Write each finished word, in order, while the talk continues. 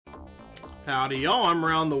Howdy y'all, I'm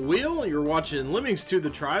Round the Wheel. You're watching Lemmings to the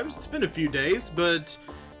Tribes. It's been a few days, but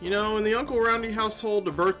you know, in the Uncle Roundy household,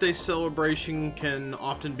 a birthday celebration can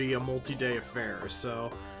often be a multi-day affair,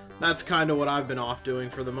 so that's kind of what I've been off doing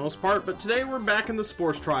for the most part. But today we're back in the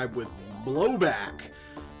Sports Tribe with Blowback.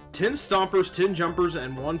 10 stompers, 10 jumpers,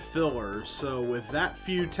 and 1 filler. So with that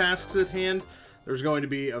few tasks at hand, there's going to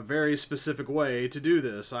be a very specific way to do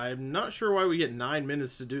this. I'm not sure why we get 9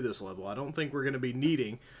 minutes to do this level. I don't think we're going to be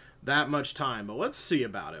needing that much time, but let's see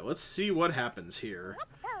about it. Let's see what happens here.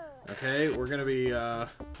 Okay, we're going to be,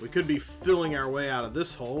 we could be filling our way out of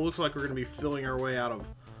this hole. Looks like we're going to be filling our way out of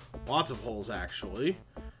lots of holes, actually.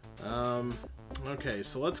 Okay,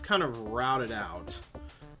 so let's kind of route it out.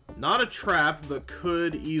 Not a trap, but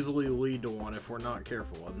could easily lead to one if we're not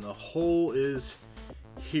careful. And the hole is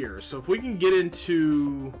here. So if we can get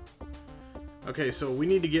into... Okay, so we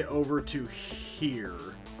need to get over to here.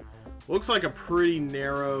 Looks like a pretty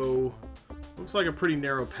narrow... Looks like a pretty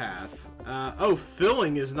narrow path. Oh,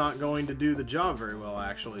 filling is not going to do the job very well,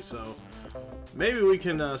 actually. So maybe we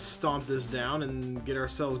can stomp this down and get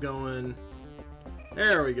ourselves going.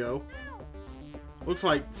 There we go. Looks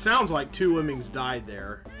like... Sounds like 2 lemmings died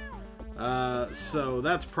there. So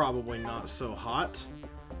that's probably not so hot.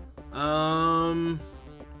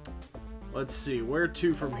 Let's see, where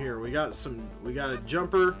to from here? We got a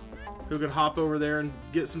jumper who could hop over there and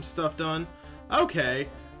get some stuff done. Okay,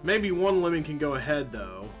 maybe 1 lemming can go ahead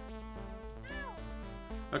though.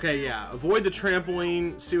 Okay, yeah, avoid the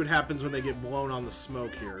trampoline, see what happens when they get blown on the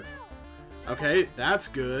smoke here. Okay, that's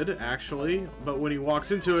good, actually, but when he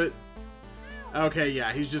walks into it, okay,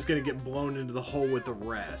 yeah, he's just gonna get blown into the hole with the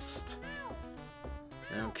rest.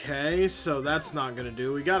 Okay, so that's not gonna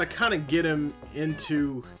do. We gotta kind of get him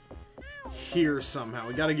into here somehow.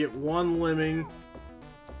 We gotta get 1 lemming.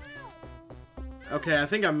 Okay, I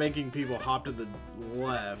think I'm making people hop to the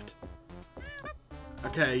left.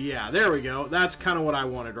 Okay, yeah, there we go. That's kind of what I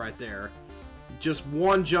wanted right there. Just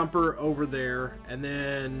 1 jumper over there, and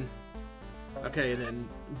then... Okay, and then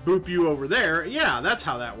boop you over there. Yeah, that's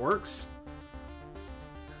how that works.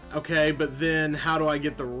 Okay, but then how do I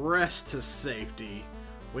get the rest to safety?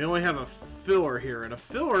 We only have a filler here, and a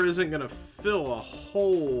filler isn't going to fill a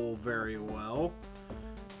hole very well.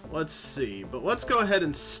 Let's see, but let's go ahead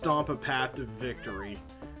and stomp a path to victory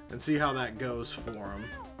and see how that goes for them.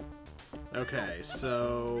 Okay,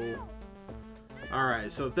 so...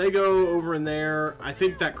 Alright, so if they go over in there, I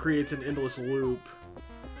think that creates an endless loop.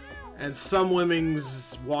 And some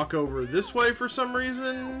lemmings walk over this way for some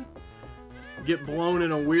reason. Get blown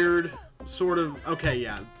in a weird sort of... Okay,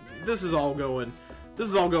 yeah, this is all going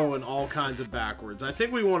all kinds of backwards. I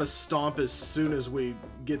think we want to stomp as soon as we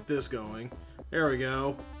get this going. There we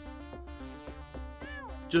go.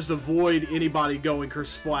 Just avoid anybody going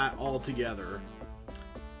kersplat altogether.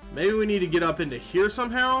 Maybe we need to get up into here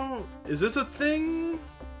somehow? Is this a thing?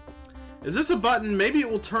 Is this a button? Maybe it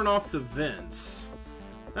will turn off the vents.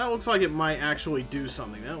 That looks like it might actually do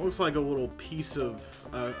something. That looks like a little piece of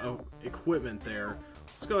equipment there.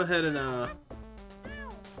 Let's go ahead and...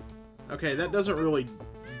 Okay, that doesn't really...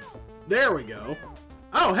 There we go.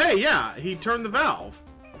 Oh, hey, yeah, he turned the valve.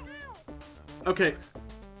 Okay.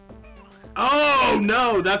 Oh,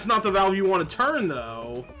 no, that's not the valve you want to turn,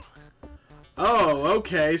 though. Oh,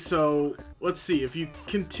 okay, so let's see. If you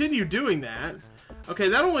continue doing that... Okay,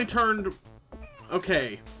 that only turned...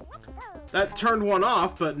 Okay. That turned one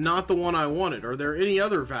off, but not the one I wanted. Are there any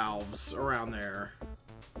other valves around there?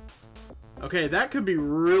 Okay, that could be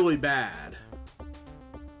really bad.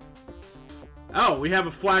 Oh, we have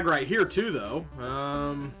a flag right here too, though.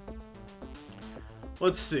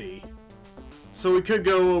 Let's see. So we could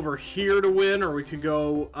go over here to win, or we could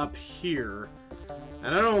go up here.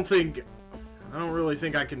 And I don't really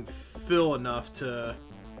think I can fill enough to...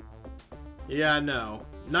 Yeah, no.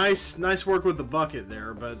 Nice work with the bucket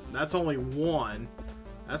there, but that's only 1.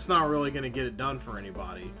 That's not really going to get it done for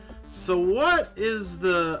anybody. So what is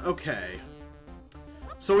the... Okay.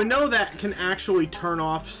 So we know that can actually turn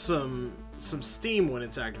off some steam when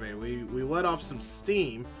it's activated. We let off some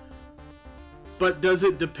steam, but does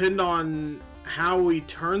it depend on how he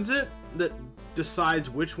turns it that decides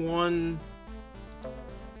which one?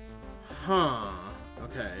 Huh.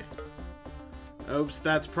 Okay. Oops,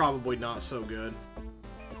 that's probably not so good.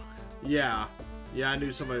 Yeah, I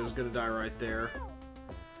knew somebody was gonna die right there.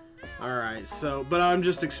 Alright, so, but I'm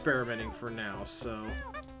just experimenting for now, so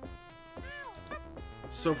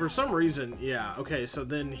for some reason, yeah, okay, so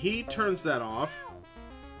then he turns that off.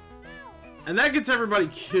 And that gets everybody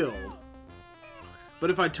killed. But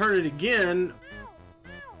if I turn it again,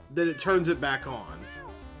 then it turns it back on.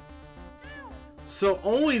 So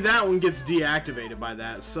only that one gets deactivated by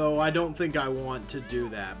that, so I don't think I want to do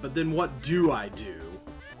that. But then what do I do?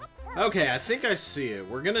 Okay, I think I see it.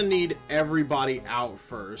 We're gonna need everybody out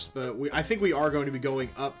first, but I think we are going to be going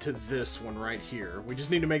up to this one right here. We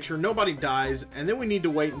just need to make sure nobody dies, and then we need to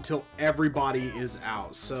wait until everybody is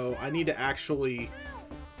out. So I need to actually...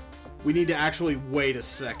 we need to actually wait a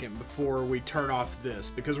second before we turn off this,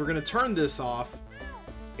 because we're gonna turn this off.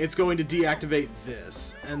 It's going to deactivate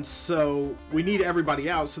this, and so we need everybody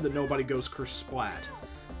out so that nobody goes kersplat.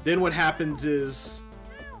 Then what happens is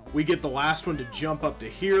we get the last one to jump up to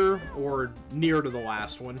here, or near to the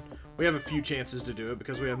last one. We have a few chances to do it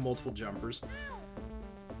because we have multiple jumpers.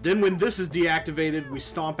 Then when this is deactivated, we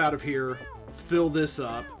stomp out of here, fill this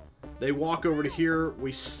up. They walk over to here,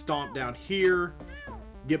 we stomp down here,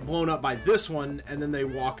 get blown up by this one, and then they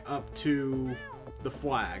walk up to the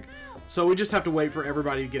flag. So we just have to wait for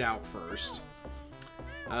everybody to get out first.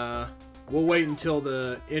 We'll wait until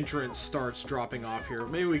the entrance starts dropping off here.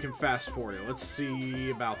 Maybe we can fast forward it. Let's see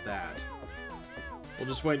about that. We'll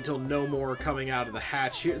just wait until no more coming out of the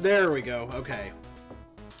hatch here. There we go. Okay.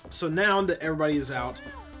 So now that everybody is out,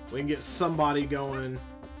 we can get somebody going.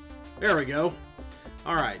 There we go.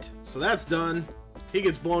 Alright, so that's done. He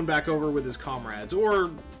gets blown back over with his comrades,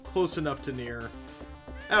 or close enough to near.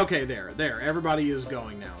 Okay, there. Everybody is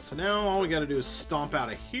going now. So now all we gotta do is stomp out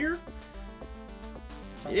of here.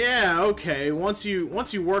 Yeah, okay. Once you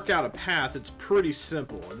work out a path, it's pretty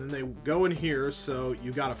simple. And then they go in here, so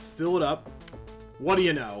you gotta fill it up. What do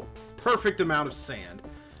you know? Perfect amount of sand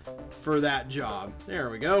for that job. There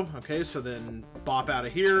we go. Okay, so then bop out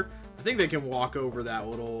of here. I think they can walk over that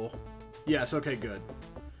little... Yes, okay, good.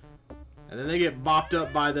 And then they get bopped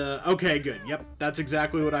up by the... Okay, good. Yep, that's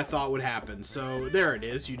exactly what I thought would happen. So there it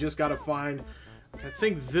is. You just gotta find... I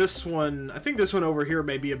think this one over here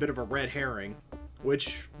may be a bit of a red herring,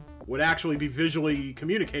 which would actually be visually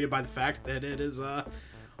communicated by the fact that it is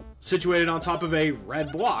situated on top of a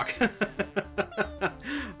red block.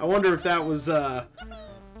 I wonder if that was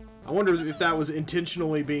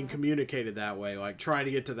intentionally being communicated that way, like trying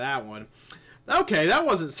to get to that one. Okay, that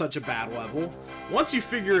wasn't such a bad level. Once you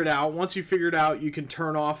figure it out, you can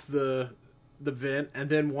turn off the vent, and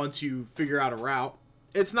then once you figure out a route,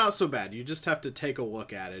 it's not so bad. You just have to take a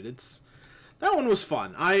look at it. That one was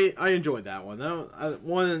fun. I enjoyed that one.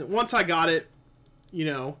 Once I got it, you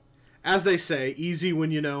know, as they say, easy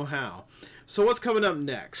when you know how. So what's coming up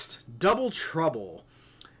next? Double Trouble.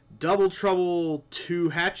 Double Trouble 2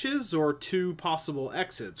 hatches or 2 possible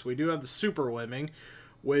exits. We do have the Super Lemming,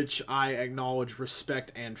 which I acknowledge,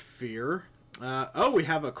 respect, and fear. Oh, we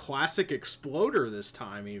have a classic exploder this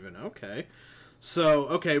time even. Okay. So,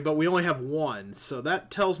 okay, but we only have one. So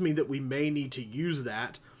that tells me that we may need to use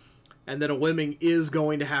that, and that a Lemming is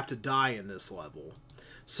going to have to die in this level.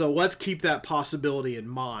 So let's keep that possibility in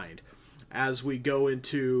mind as we go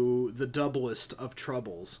into the doublest of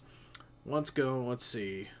troubles. Let's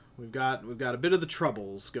see. We've got a bit of the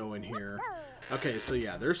troubles going here. Okay, so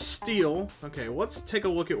yeah, there's steel. Okay, let's take a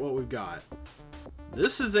look at what we've got.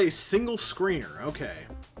 This is a single screener. Okay,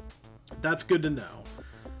 that's good to know.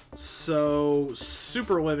 So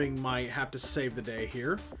Super Lemming might have to save the day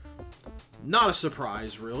here. Not a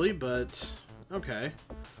surprise, really, but okay.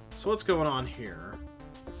 So what's going on here?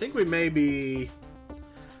 I think we may be...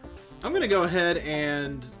 I'm going to go ahead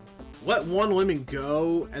and let one Lemming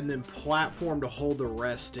go and then platform to hold the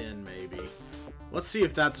rest in, maybe. Let's see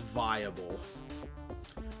if that's viable.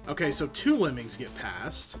 Okay, so 2 Lemmings get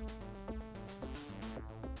past.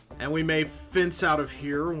 And we may fence out of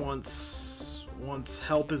here once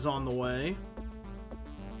help is on the way.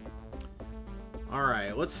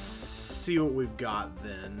 Alright, let's see what we've got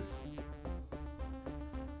then.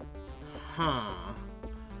 Huh.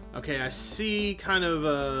 Okay, I see kind of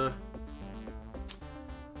a...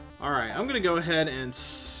 Alright, I'm gonna go ahead and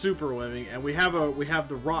Super Lemming, and we have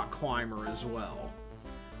the Rock Climber as well.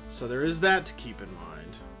 So there is that to keep in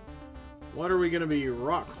mind. What are we gonna be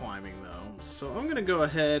rock climbing though? So I'm gonna go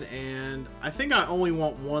ahead and I think I only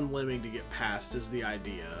want 1 Lemming to get past is the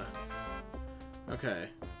idea. Okay.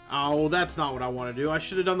 Oh, that's not what I want to do. I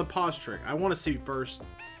should have done the pause trick. I want to see first.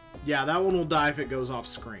 Yeah, that one will die if it goes off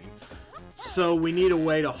screen. So we need a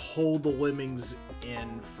way to hold the Lemmings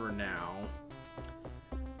in for now.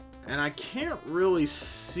 And I can't really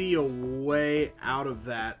see a way out of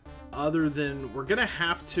that other than we're going to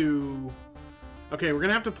have to... Okay, we're going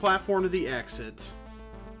to have to platform to the exit.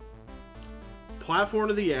 Platform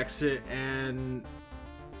to the exit and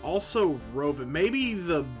also rope it. Maybe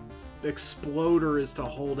the exploder is to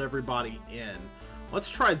hold everybody in. Let's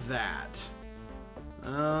try that.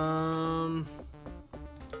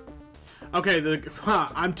 Okay,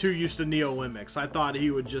 I'm too used to Neo-Lemmings. I thought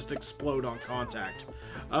he would just explode on contact.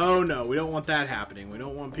 Oh no, we don't want that happening. We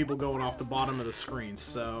don't want people going off the bottom of the screen.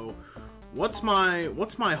 So, what's my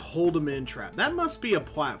hold 'em in trap? That must be a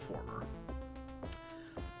platformer.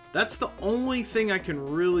 That's the only thing I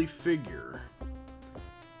can really figure.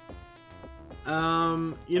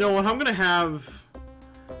 You know what? I'm gonna have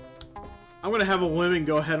a Lemming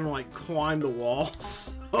go ahead and like climb the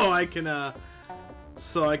walls so I can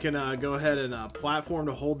go ahead and platform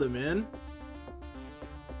to hold them in.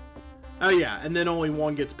 Oh yeah, and then only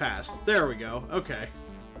one gets past. There we go. Okay.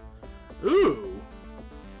 Ooh.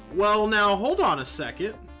 Well, now hold on a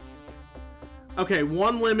second. Okay,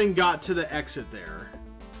 one Lemming got to the exit there.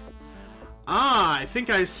 Ah, I think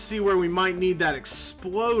I see where we might need that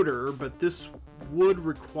exploder, but this would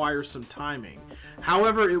require some timing.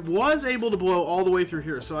 However, it was able to blow all the way through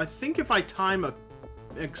here, so I think if I time a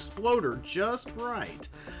exploder just right,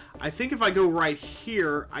 I think if I go right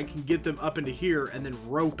here, I can get them up into here and then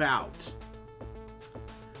rope out.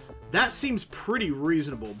 That seems pretty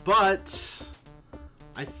reasonable, but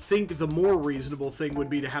I think the more reasonable thing would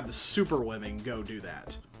be to have the Super Lemming go do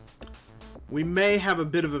that. We may have a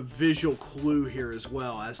bit of a visual clue here as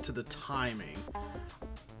well as to the timing.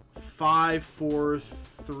 5, 4,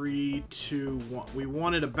 3, 2, 1. We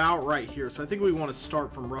want it about right here, so I think we want to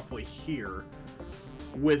start from roughly here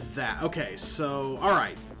with that. Okay, so,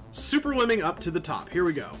 alright. Super Lemming up to the top. Here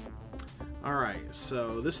we go. Alright,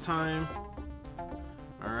 so this time...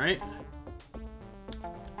 Alright.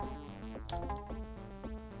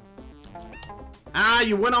 Ah,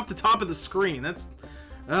 you went off the top of the screen. That's...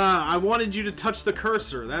 I wanted you to touch the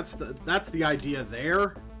cursor. That's the idea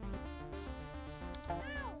there.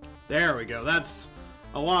 There we go. That's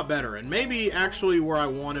a lot better. And maybe actually where I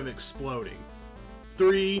want him exploding.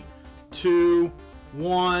 3, 2,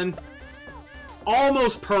 1.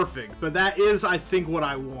 Almost perfect, but that is, I think, what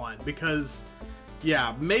I want. Because,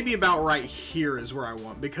 yeah, maybe about right here is where I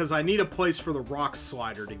want. Because I need a place for the rock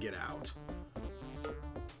slider to get out.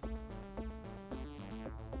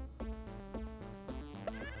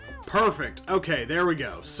 Perfect. Okay, there we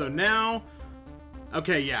go. So now...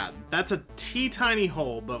 Okay, yeah, that's a teeny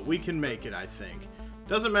hole, but we can make it, I think.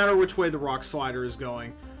 Doesn't matter which way the rock slider is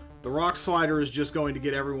going. The rock slider is just going to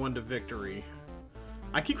get everyone to victory.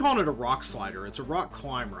 I keep calling it a rock slider. It's a rock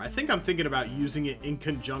climber. I think I'm thinking about using it in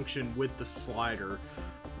conjunction with the slider,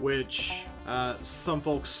 which some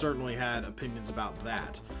folks certainly had opinions about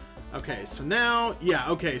that. Okay, so now... Yeah,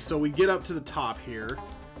 okay, so we get up to the top here.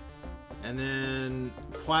 And then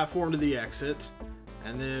platform to the exit.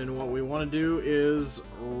 And then what we want to do is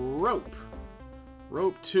rope.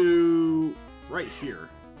 Rope to right here.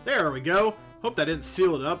 There we go. Hope that didn't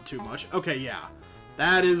seal it up too much. Okay, yeah.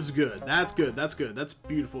 That is good. That's good. That's good. That's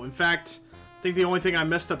beautiful. In fact, I think the only thing I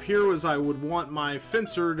messed up here was I would want my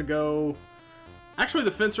fencer to go... Actually,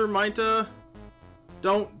 the fencer might...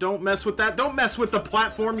 Don't mess with that. Don't mess with the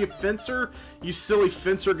platform, you fencer. You silly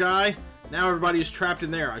fencer guy. Now everybody is trapped in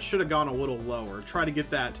there. I should have gone a little lower. Try to get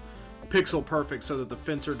that pixel perfect so that the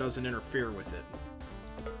fencer doesn't interfere with it.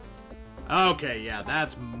 Okay, yeah,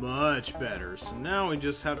 that's much better. So now we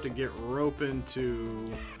just have to get rope into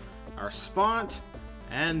our spot.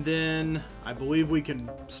 And then I believe we can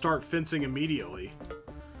start fencing immediately.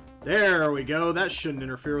 There we go. That shouldn't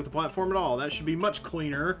interfere with the platform at all. That should be much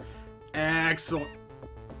cleaner. Excellent.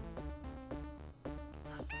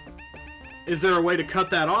 Is there a way to cut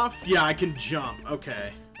that off? Yeah, I can jump.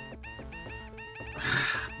 Okay.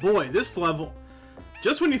 Boy, this level...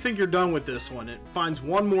 Just when you think you're done with this one, it finds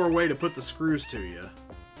one more way to put the screws to you.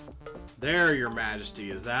 There, Your Majesty.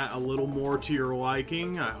 Is that a little more to your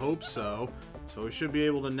liking? I hope so. So we should be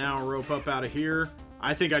able to now rope up out of here.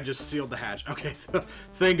 I think I just sealed the hatch. Okay,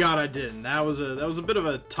 thank God I didn't. That was a bit of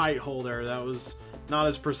a tight hole there. That was not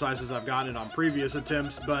as precise as I've gotten it on previous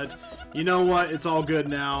attempts, but you know what? It's all good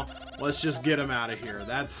now. Let's just get him out of here.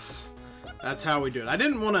 That's how we do it. I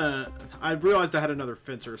didn't want to... I realized I had another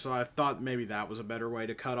fencer, so I thought maybe that was a better way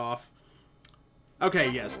to cut off.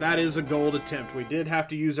 Okay, yes, that is a gold attempt. We did have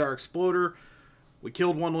to use our exploder. We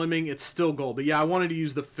killed one Lemming. It's still gold. But yeah, I wanted to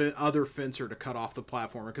use the other fencer to cut off the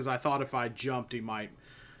platformer, because I thought if I jumped, he might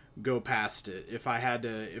go past it. If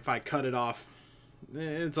I cut it off,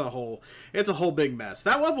 it's a whole big mess.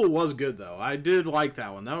 That level was good, though. I did like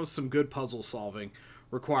that one. That was some good puzzle solving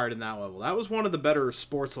required in that level. That was one of the better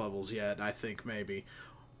sports levels yet, I think, maybe.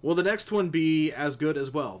 Will the next one be as good as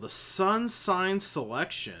well? The Sun Sign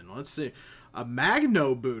Selection. Let's see. A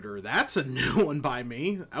Magno Booter. That's a new one by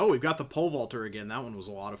me. Oh, we've got the Pole Vaulter again. That one was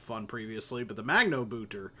a lot of fun previously. But the Magno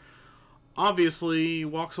Booter obviously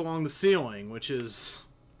walks along the ceiling, which is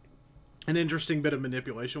an interesting bit of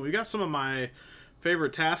manipulation. We've got some of my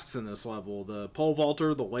favorite tasks in this level. The pole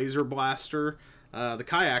vaulter, the laser blaster, the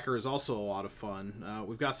kayaker is also a lot of fun.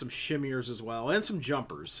 We've got some shimmiers as well, and some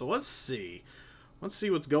jumpers. So let's see. Let's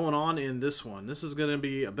see what's going on in this one. This is going to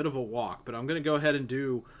be a bit of a walk, but I'm going to go ahead and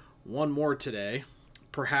do one more today.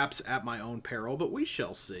 Perhaps at my own peril, but we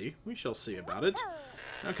shall see. We shall see about it.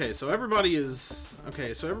 Okay, so everybody is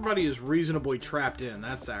reasonably trapped in.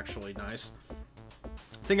 That's actually nice.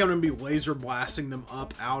 I think I'm going to be laser blasting them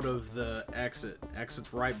up out of the exit.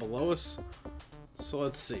 Exit's right below us. So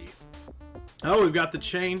let's see. Oh, we've got the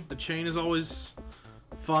chain. The chain is always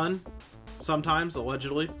fun. Sometimes,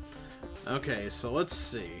 allegedly. Okay, so let's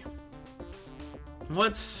see.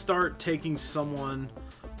 Let's start taking someone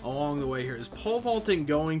along the way here. Is pole vaulting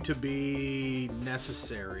going to be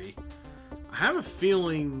necessary? I have a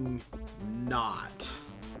feeling not.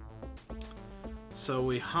 So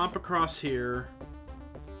we hop across here.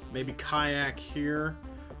 Maybe kayak here.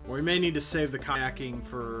 Or we may need to save the kayaking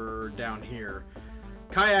for down here.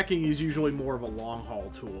 Kayaking is usually more of a long haul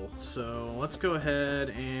tool. So let's go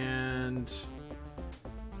ahead and...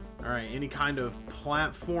 Alright, any kind of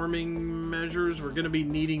platforming measures? We're going to be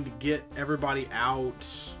needing to get everybody out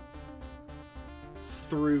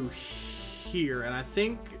through here. And I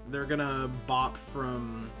think they're going to bop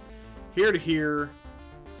from here to here.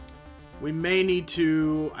 We may need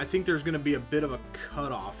to... I think there's going to be a bit of a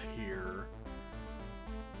cutoff here.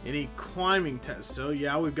 Any climbing tests? So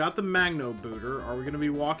yeah, we've got the Magno Booter. Are we going to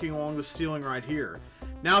be walking along the ceiling right here?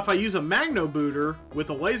 Now, if I use a Magno Booter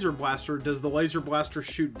with a laser blaster, does the laser blaster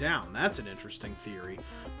shoot down? That's an interesting theory.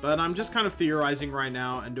 But I'm just kind of theorizing right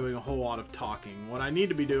now and doing a whole lot of talking. What I need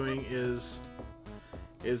to be doing is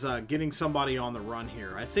getting somebody on the run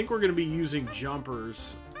here. I think we're going to be using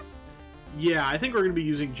jumpers. Yeah, I think we're going to be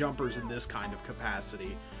using jumpers in this kind of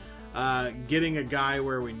capacity. Getting a guy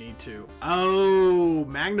where we need to. Oh,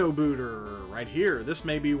 Magno Booter right here. This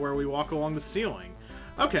may be where we walk along the ceiling.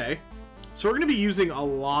 Okay. So we're going to be using a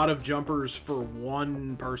lot of jumpers for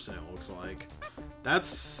one person, it looks like. That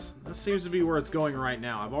seems to be where it's going right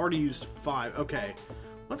now. I've already used 5. Okay,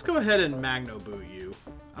 let's go ahead and Magno Boot you.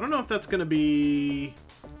 I don't know if that's going to be...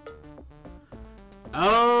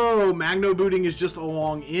 Oh, Magno Booting is just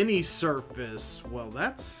along any surface. Well,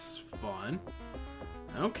 that's fun.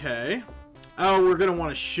 Okay. Oh, we're going to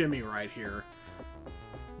want to shimmy right here.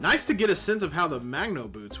 Nice to get a sense of how the Magno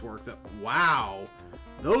Boots work. Wow.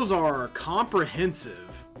 Those are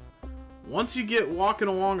comprehensive. Once you get walking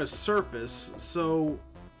along a surface, so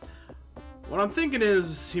what I'm thinking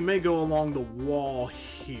is he may go along the wall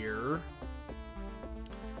here.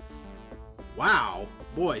 Wow.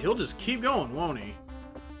 Boy, he'll just keep going, won't he?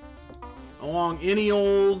 Along any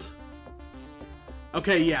old...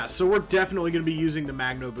 Okay, yeah, so we're definitely going to be using the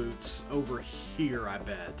Magno Boots over here, I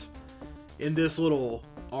bet. In this little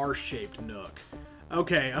R-shaped nook.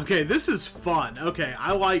 Okay, this is fun. Okay,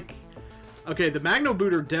 I like... Okay, the Magno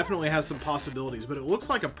Booter definitely has some possibilities, but it looks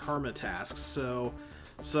like a perma-task, so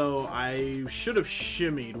I should have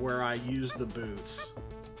shimmied where I used the boots.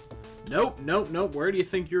 Nope. Where do you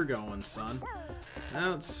think you're going, son?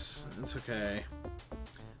 That's okay.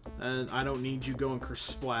 And I don't need you going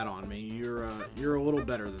kersplat on me. You're a little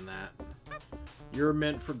better than that. You're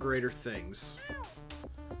meant for greater things.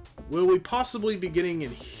 Will we possibly be getting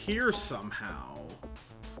in here somehow?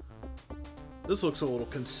 This looks a little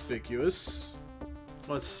conspicuous.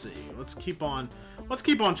 Let's see. Let's keep on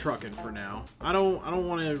trucking for now. I don't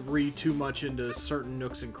want to read too much into certain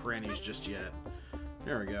nooks and crannies just yet.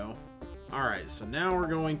 There we go. Alright, so now we're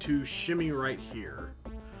going to shimmy right here.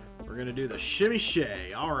 We're going to do the shimmy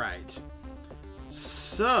shay. Alright.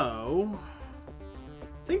 So,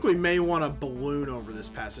 I think we may want to balloon over this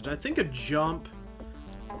passage. I think a jump,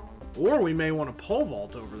 or we may want to pole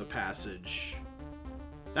vault over the passage.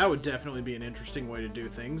 That would definitely be an interesting way to do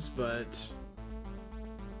things, but...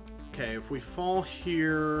 Okay, if we fall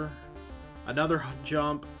here... Another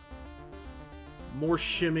jump. More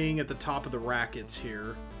shimmying at the top of the rackets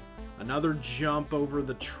here. Another jump over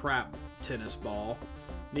the trap tennis ball.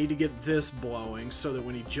 Need to get this blowing so that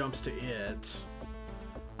when he jumps to it,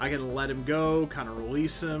 I can let him go, kind of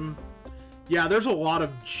release him. Yeah, there's a lot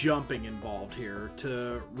of jumping involved here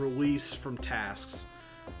to release from tasks.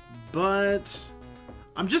 But...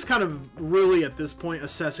 I'm just kind of really at this point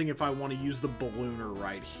assessing if I want to use the ballooner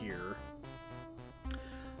right here.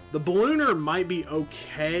 The ballooner might be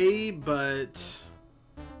okay, but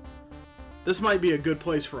this might be a good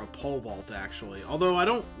place for a pole vault actually. Although I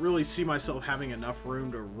don't really see myself having enough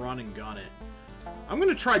room to run and gun it. I'm going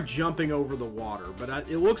to try jumping over the water, but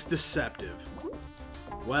it looks deceptive.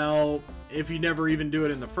 Well, if you never even do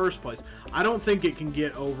it in the first place. I don't think it can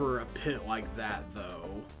get over a pit like that,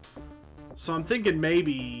 though. So I'm thinking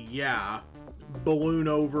maybe, yeah, balloon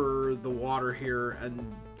over the water here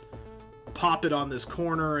and pop it on this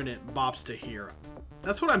corner and it bops to here.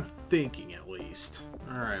 That's what I'm thinking, at least.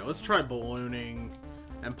 Alright, let's try ballooning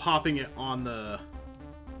and popping it on the...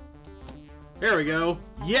 There we go.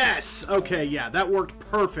 Yes! Okay, yeah, that worked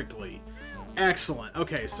perfectly. Excellent.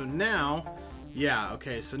 Okay, so now... Yeah,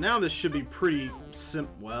 okay, so now this should be pretty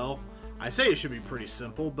simple. Well, I say it should be pretty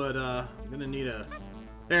simple, but I'm gonna need a...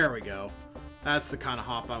 There we go. That's the kind of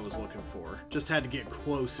hop I was looking for. Just had to get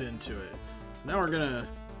close into it. So now we're gonna...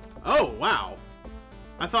 Oh, wow!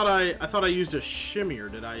 I thought I used a shimmy, or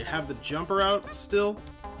did I have the jumper out still?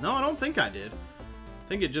 No, I don't think I did. I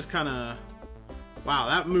think it just kind of... Wow,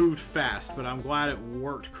 that moved fast, but I'm glad it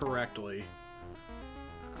worked correctly.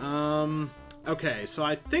 Okay, so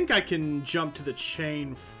I think I can jump to the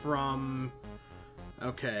chain from...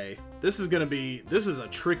 Okay, this is a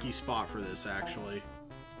tricky spot for this, actually.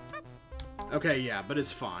 Okay, yeah, but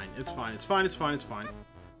it's fine. It's fine, it's fine, it's fine, it's fine.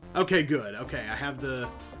 Okay, good. Okay, I have the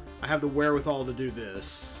wherewithal to do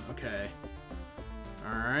this. Okay.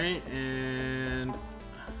 Alright, and...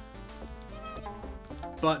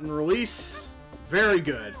 Button release. Very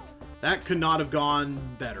good. That could not have gone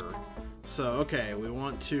better. So, okay, we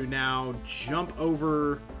want to now jump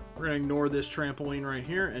over... We're going to ignore this trampoline right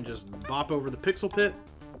here and just bop over the pixel pit.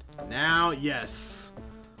 Now, yes.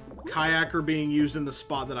 Kayaker being used in the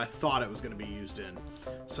spot that I thought it was going to be used in.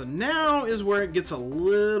 So now is where it gets a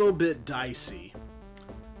little bit dicey.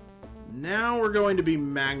 Now we're going to be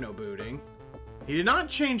magno booting. He did not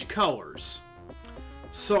change colors.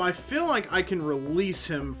 So I feel like I can release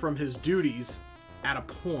him from his duties at a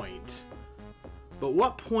point. But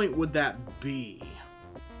what point would that be?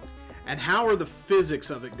 And how are the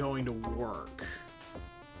physics of it going to work?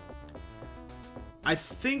 I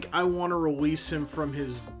think I want to release him from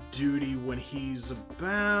his duty when he's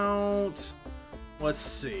about... Let's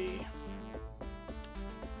see.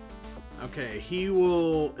 Okay, he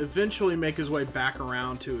will eventually make his way back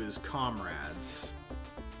around to his comrades.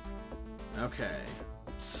 Okay.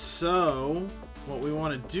 So, what we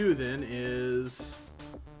want to do then is...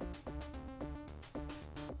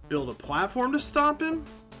 build a platform to stop him?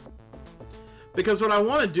 Because what I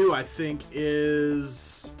want to do, I think,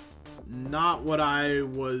 is... not what I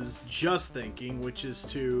was just thinking, which is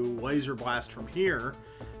to laser blast from here.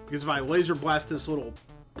 Because if I laser blast this little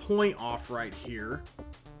point off right here...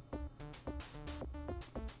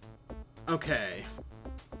 Okay.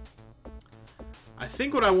 I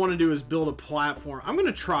think what I want to do is build a platform. I'm going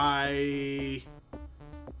to try...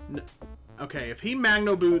 Okay, if he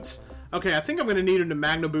magno boots... Okay, I think I'm going to need him to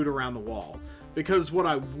magno boot around the wall. Because what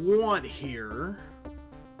I want here...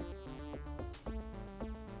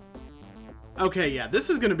 Okay, yeah, this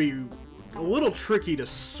is going to be a little tricky to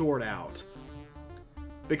sort out.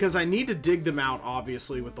 Because I need to dig them out,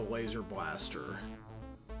 obviously, with the laser blaster.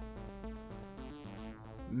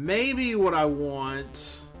 Maybe what I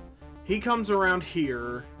want... He comes around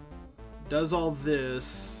here, does all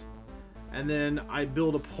this, and then I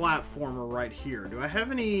build a platformer right here. Do I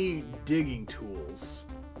have any digging tools?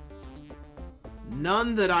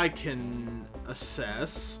 None that I can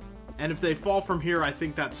assess. And if they fall from here, I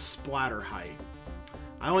think that's splatter height.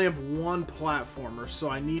 I only have one platformer, so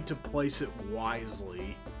I need to place it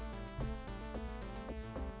wisely.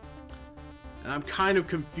 And I'm kind of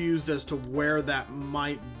confused as to where that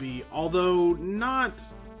might be, although not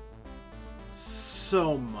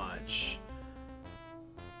so much.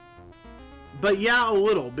 But yeah, a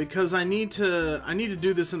little, because I need to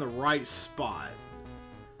do this in the right spot.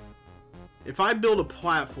 If I build a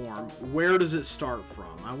platform, where does it start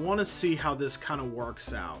from? I want to see how this kind of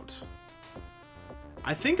works out.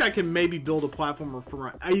 I think I can maybe build a platformer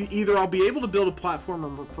from either I'll be able to build a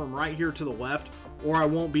platformer from right here to the left, or I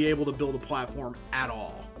won't be able to build a platform at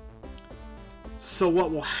all. So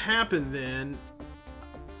what will happen then...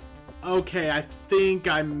 Okay, I think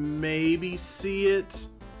I maybe see it.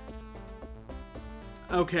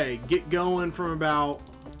 Okay, get going from about...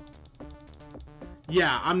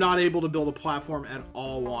 Yeah, I'm not able to build a platform at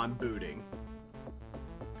all while I'm booting.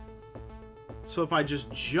 So if I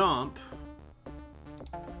just jump...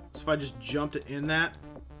 So if I just jump to end that...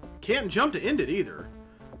 Can't jump to end it either.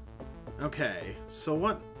 Okay, so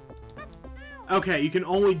what... Okay, you can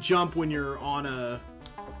only jump when you're on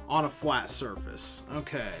a flat surface.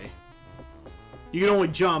 Okay. You can only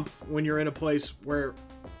jump when you're in a place where,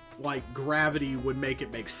 like, gravity would make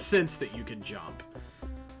it make sense that you can jump.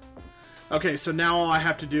 Okay, so now all I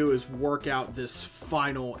have to do is work out this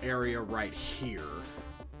final area right here.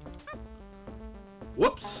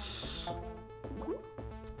 Whoops.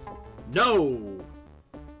 No.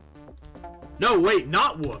 No, wait,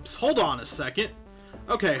 not whoops. Hold on a second.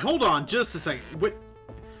 Okay, hold on just a second. Wait.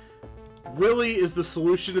 Really, is the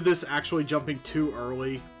solution to this actually jumping too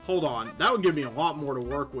early? Hold on. That would give me a lot more to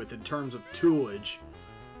work with in terms of toolage.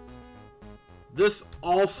 This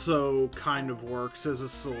also kind of works as a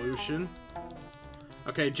solution.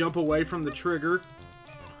 Okay, jump away from the trigger.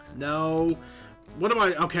 No. What am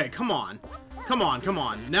I... Okay, come on. Come on, come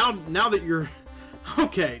on. Now that you're...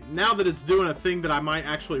 Okay, now that it's doing a thing that I might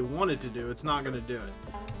actually want it to do, it's not going to do it.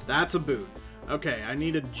 That's a boot. Okay, I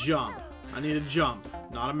need a jump. I need a jump,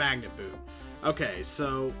 not a magnet boot. Okay,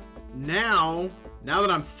 so now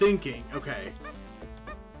that I'm thinking... Okay.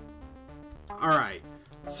 Alright.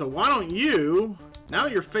 So why don't you, now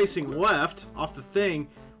that you're facing left off the thing,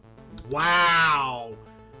 wow.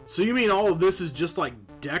 So you mean all of this is just like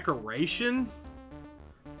decoration?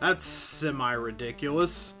 That's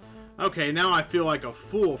semi-ridiculous. Okay, now I feel like a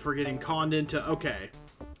fool for getting conned into, okay.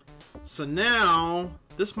 So now,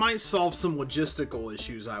 this might solve some logistical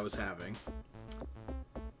issues I was having.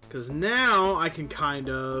 Because now I can kind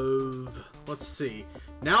of, let's see.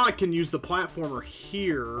 Now I can use the platformer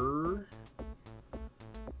here.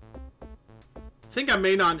 I think I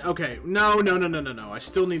may not... Okay, no. I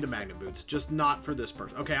still need the magnet boots, just not for this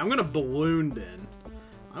person. Okay, I'm going to balloon then.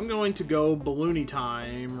 I'm going to go balloony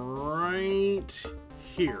time right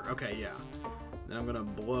here. Okay, yeah. Then I'm going to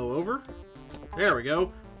blow over. There we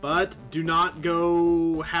go. But do not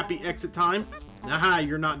go happy exit time. Aha,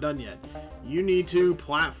 you're not done yet. You need to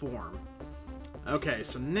platform. Okay,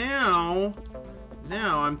 so now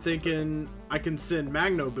I'm thinking I can send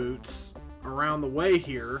Magno Boots around the way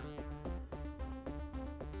here.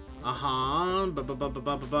 Yeah,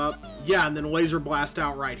 and then laser blast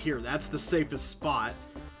out right here. That's the safest spot,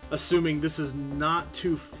 assuming this is not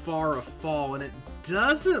too far a fall, and it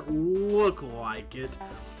doesn't look like it.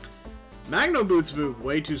 Magno Boots move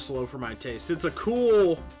way too slow for my taste. It's a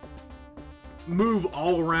cool move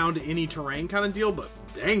all around any terrain kind of deal, but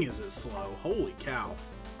dang is it slow. Holy cow.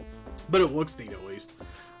 But it looks neat at least.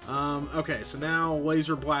 Okay, so now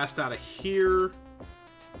laser blast out of here.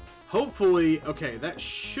 Hopefully, okay, that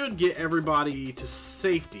should get everybody to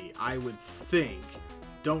safety, I would think.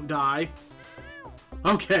 Don't die.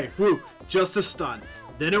 Okay, whew, just a stun.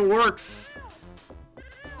 Then it works.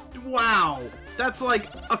 Wow, that's like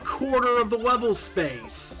a quarter of the level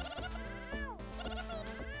space.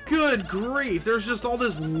 Good grief, there's just all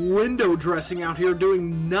this window dressing out here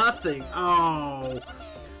doing nothing. Oh,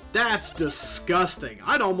 that's disgusting.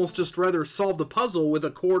 I'd almost just rather solve the puzzle with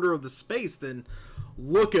a quarter of the space than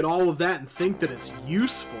look at all of that and think that it's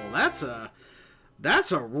useful. That's a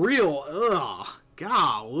real, ugh,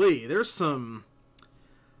 golly, there's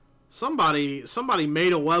somebody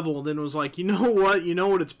made a level and then was like, you know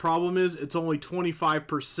what its problem is? It's only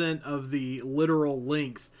 25% of the literal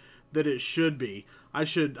length that it should be. I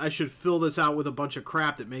should fill this out with a bunch of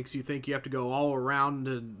crap that makes you think you have to go all around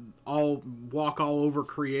and walk all over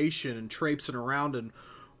creation and traipsing around and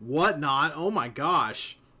whatnot. Oh my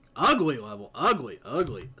gosh. Ugly level. Ugly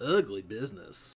business.